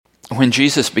When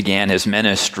Jesus began his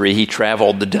ministry, he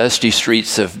traveled the dusty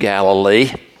streets of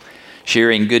Galilee,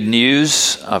 sharing good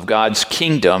news of God's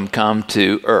kingdom come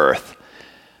to earth.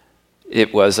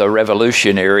 It was a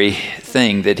revolutionary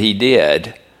thing that he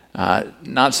did,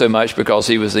 not so much because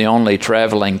he was the only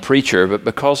traveling preacher, but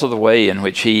because of the way in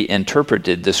which he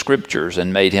interpreted the scriptures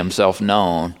and made himself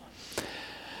known.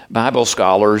 Bible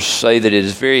scholars say that it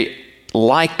is very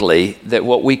likely that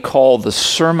what we call the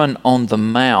Sermon on the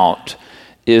Mount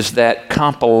is that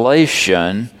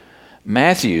compilation,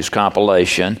 Matthew's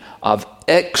compilation, of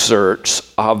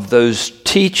excerpts of those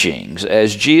teachings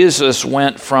as Jesus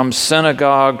went from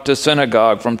synagogue to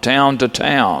synagogue, from town to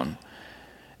town.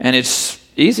 And it's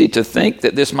easy to think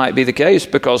that this might be the case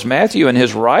because Matthew, in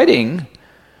his writing,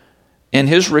 in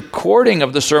his recording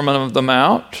of the Sermon on the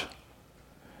Mount,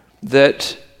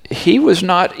 that he was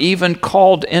not even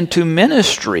called into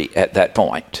ministry at that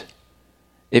point.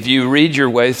 If you read your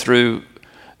way through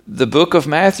the book of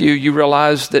Matthew, you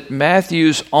realize that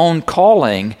Matthew's own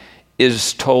calling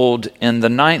is told in the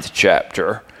 9th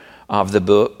chapter of the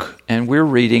book, and we're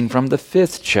reading from the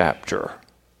 5th chapter.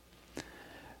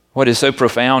 What is so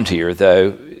profound here,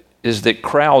 though, is that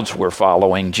crowds were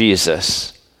following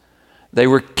Jesus. They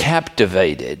were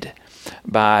captivated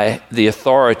by the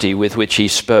authority with which he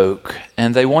spoke,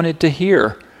 and they wanted to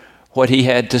hear what he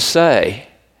had to say.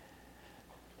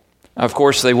 Of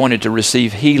course, they wanted to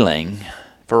receive healing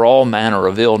for all manner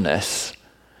of illness.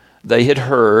 They had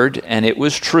heard, and it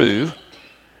was true,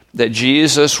 that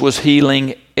Jesus was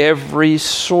healing every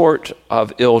sort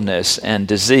of illness and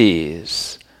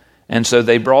disease. And so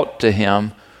they brought to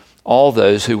him all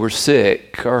those who were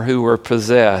sick or who were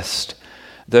possessed,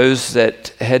 those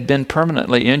that had been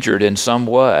permanently injured in some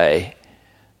way.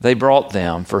 They brought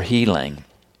them for healing.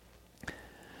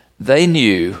 They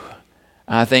knew,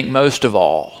 I think most of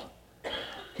all,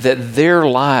 that their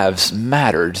lives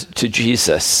mattered to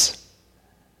Jesus.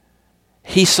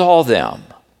 He saw them.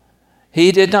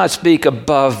 He did not speak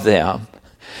above them.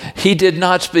 He did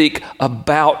not speak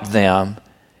about them.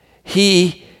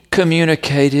 He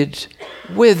communicated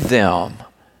with them.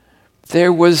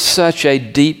 There was such a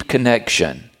deep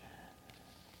connection.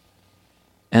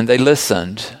 And they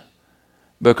listened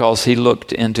because he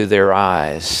looked into their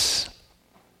eyes.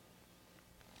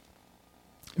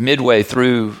 Midway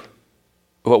through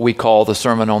what we call the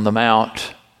Sermon on the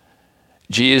Mount,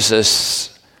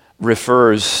 Jesus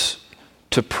refers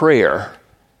to prayer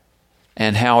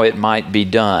and how it might be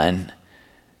done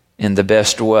in the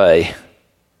best way.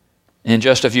 In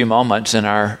just a few moments in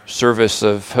our service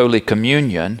of Holy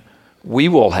Communion, we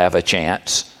will have a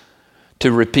chance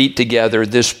to repeat together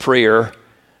this prayer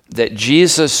that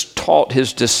Jesus taught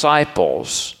his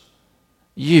disciples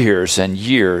years and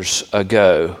years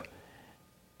ago.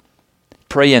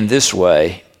 Pray in this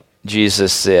way,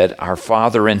 Jesus said, "Our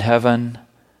Father in heaven,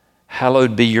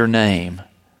 hallowed be your name.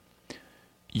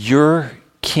 Your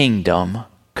kingdom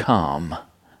come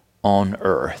on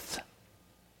earth."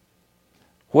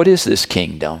 What is this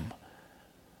kingdom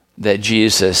that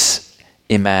Jesus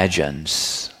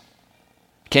imagines?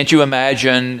 Can't you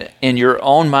imagine in your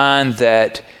own mind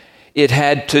that it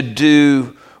had to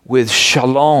do with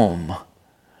shalom,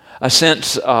 a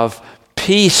sense of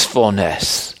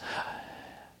peacefulness,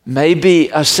 maybe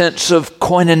a sense of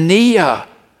koinonia,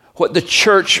 what the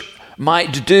church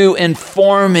might do in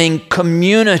forming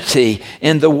community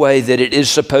in the way that it is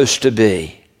supposed to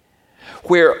be,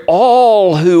 where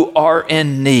all who are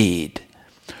in need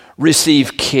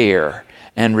receive care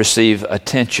and receive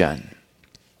attention.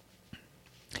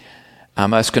 I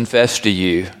must confess to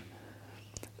you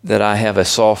that I have a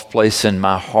soft place in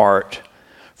my heart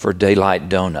for Daylight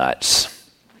Donuts.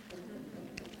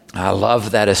 I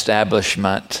love that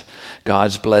establishment.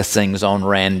 God's blessings on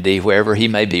Randy, wherever he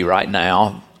may be right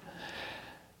now.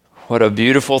 What a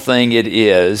beautiful thing it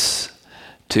is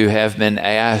to have been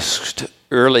asked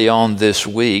early on this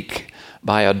week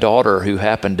by a daughter who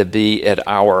happened to be at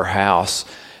our house,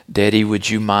 "Daddy, would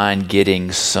you mind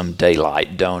getting some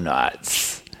Daylight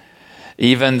Donuts?"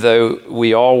 Even though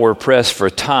we all were pressed for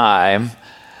time,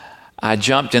 I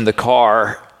jumped in the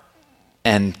car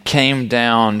and came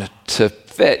down to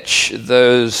fetch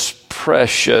those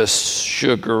precious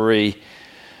sugary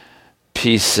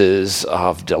pieces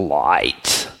of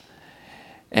delight.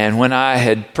 And when I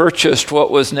had purchased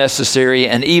what was necessary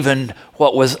and even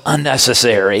what was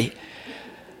unnecessary,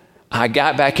 I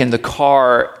got back in the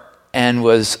car and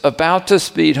was about to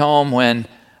speed home when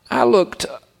I looked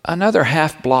another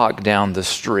half block down the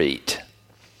street.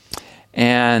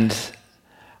 And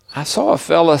I saw a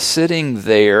fella sitting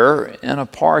there in a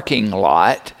parking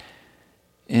lot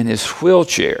in his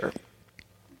wheelchair.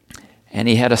 And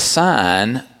he had a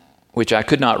sign which I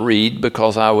could not read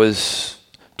because I was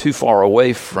too far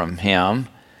away from him,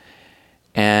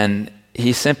 and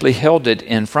he simply held it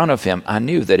in front of him. I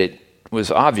knew that it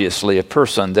was obviously a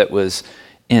person that was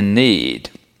in need,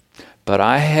 but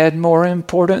I had more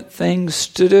important things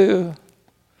to do.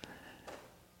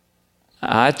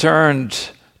 I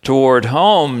turned toward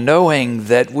home knowing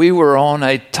that we were on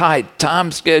a tight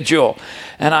time schedule,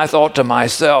 and I thought to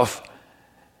myself,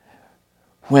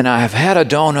 when I have had a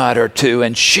donut or two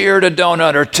and shared a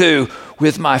donut or two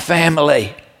with my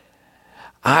family,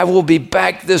 I will be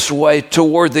back this way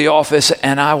toward the office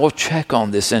and I will check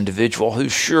on this individual who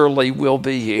surely will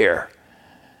be here.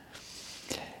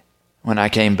 When I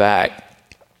came back,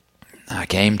 I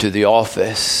came to the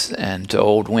office and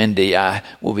told Wendy I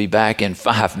will be back in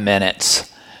 5 minutes.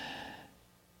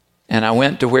 And I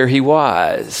went to where he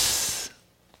was,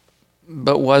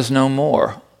 but was no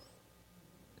more.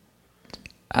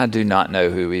 I do not know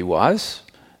who he was,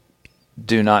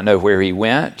 do not know where he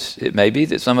went. It may be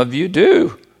that some of you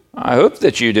do. I hope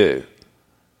that you do.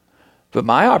 But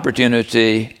my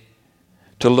opportunity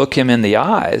to look him in the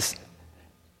eyes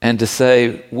and to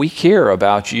say, we care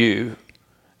about you,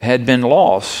 had been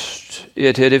lost.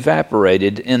 It had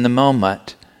evaporated in the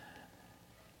moment.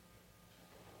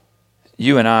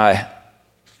 You and I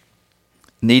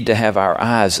need to have our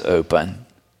eyes open.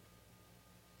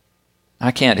 I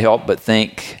can't help but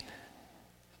think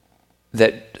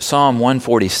that Psalm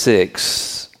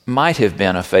 146 might have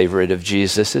been a favorite of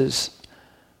Jesus's.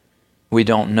 We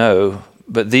don't know,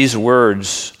 but these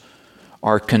words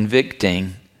are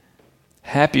convicting.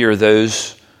 Happy are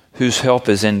those whose help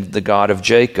is in the God of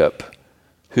Jacob,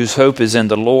 whose hope is in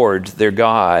the Lord their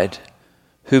God,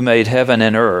 who made heaven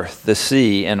and earth, the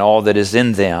sea, and all that is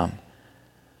in them,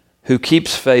 who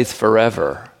keeps faith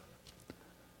forever,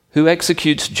 who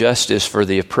executes justice for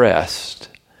the oppressed,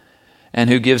 and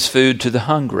who gives food to the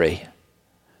hungry.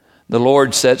 The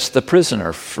Lord sets the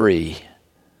prisoner free.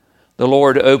 The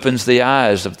Lord opens the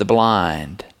eyes of the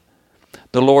blind.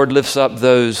 The Lord lifts up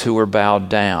those who are bowed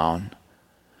down.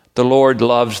 The Lord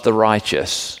loves the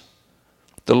righteous.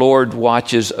 The Lord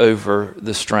watches over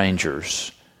the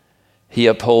strangers. He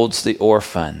upholds the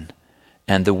orphan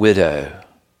and the widow.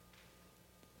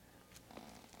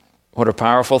 What a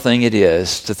powerful thing it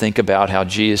is to think about how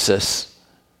Jesus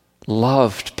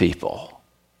loved people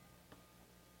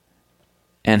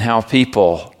and how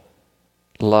people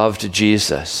loved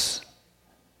Jesus.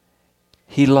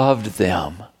 He loved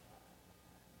them,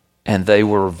 and they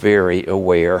were very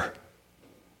aware.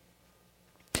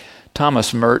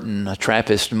 Thomas Merton, a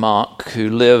Trappist monk who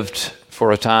lived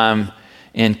for a time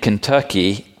in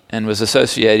Kentucky and was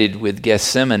associated with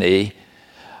Gethsemane,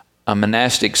 a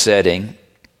monastic setting,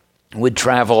 would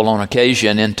travel on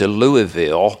occasion into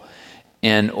Louisville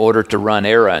in order to run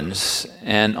errands.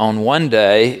 And on one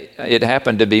day, it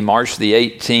happened to be March the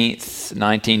 18th,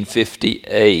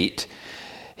 1958,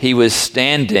 he was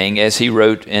standing, as he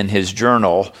wrote in his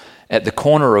journal, at the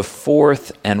corner of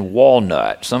 4th and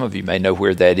Walnut. Some of you may know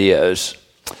where that is.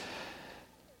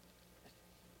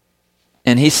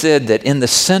 And he said that in the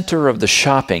center of the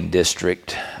shopping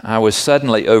district, I was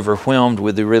suddenly overwhelmed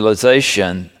with the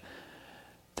realization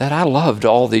that I loved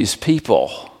all these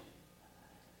people,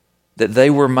 that they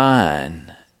were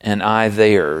mine and I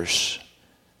theirs,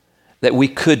 that we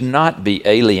could not be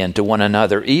alien to one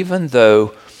another, even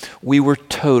though we were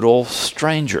total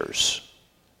strangers.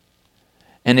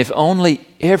 And if only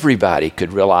everybody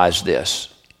could realize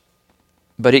this,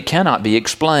 but it cannot be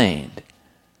explained.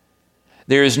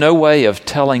 There is no way of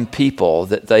telling people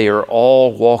that they are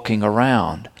all walking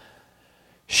around,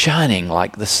 shining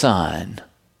like the sun.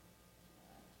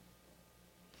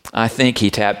 I think he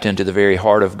tapped into the very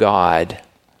heart of God.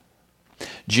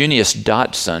 Junius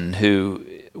Dotson, who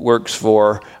works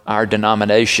for our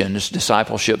denomination's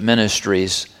discipleship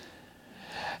ministries,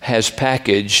 has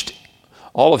packaged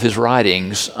all of his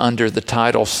writings under the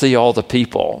title, See All the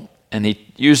People. And he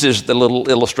uses the little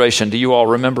illustration. Do you all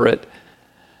remember it?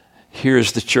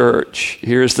 Here's the church.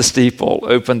 Here's the steeple.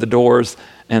 Open the doors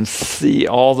and see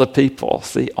all the people.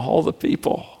 See all the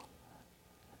people.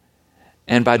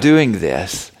 And by doing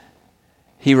this,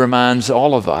 he reminds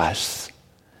all of us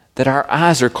that our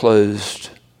eyes are closed.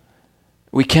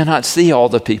 We cannot see all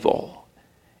the people.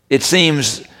 It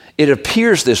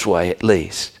appears this way at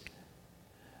least.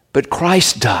 But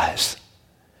Christ does.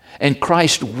 And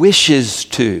Christ wishes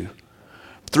to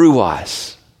through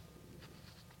us.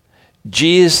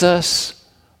 Jesus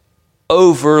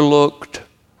overlooked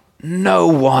no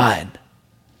one.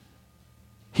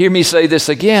 Hear me say this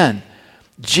again.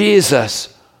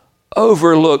 Jesus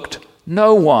overlooked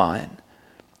no one.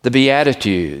 The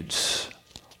Beatitudes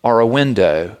are a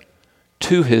window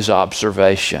to his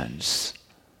observations.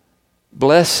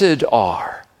 Blessed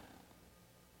are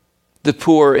the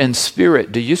poor in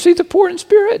spirit. Do you see the poor in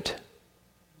spirit?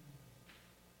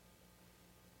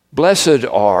 Blessed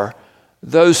are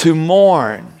those who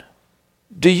mourn.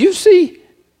 Do you see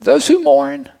those who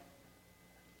mourn?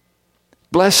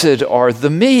 Blessed are the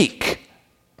meek,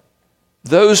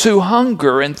 those who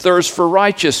hunger and thirst for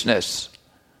righteousness,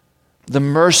 the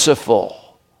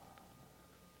merciful,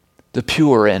 the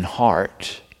pure in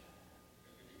heart.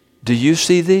 Do you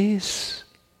see these?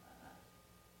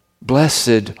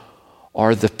 Blessed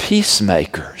are the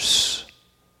peacemakers.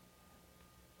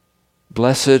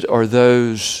 Blessed are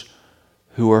those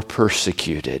who are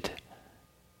persecuted.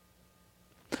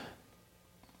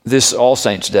 This All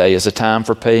Saints' Day is a time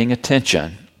for paying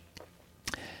attention,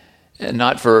 and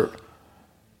not for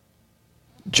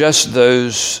just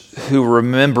those who are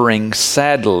remembering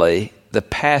sadly the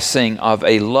passing of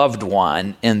a loved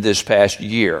one in this past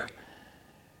year.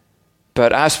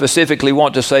 But I specifically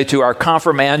want to say to our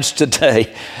confirmands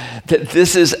today that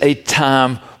this is a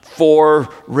time for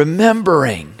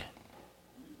remembering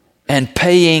and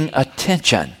paying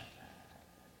attention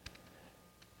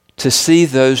to see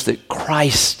those that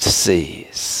Christ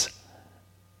sees.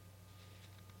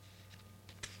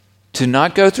 To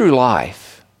not go through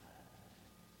life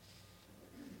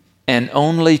and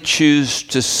only choose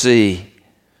to see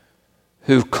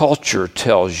who culture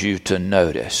tells you to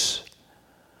notice,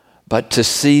 but to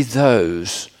see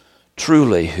those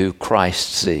truly who Christ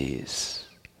sees.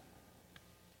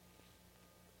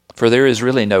 For there is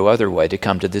really no other way to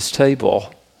come to this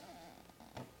table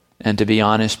and to be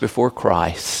honest before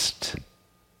Christ.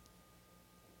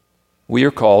 We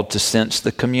are called to sense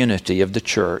the community of the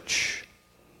church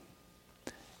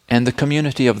and the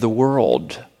community of the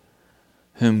world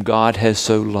whom God has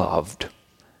so loved.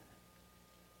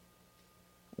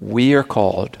 We are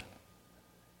called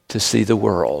to see the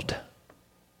world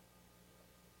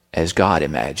as God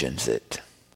imagines it.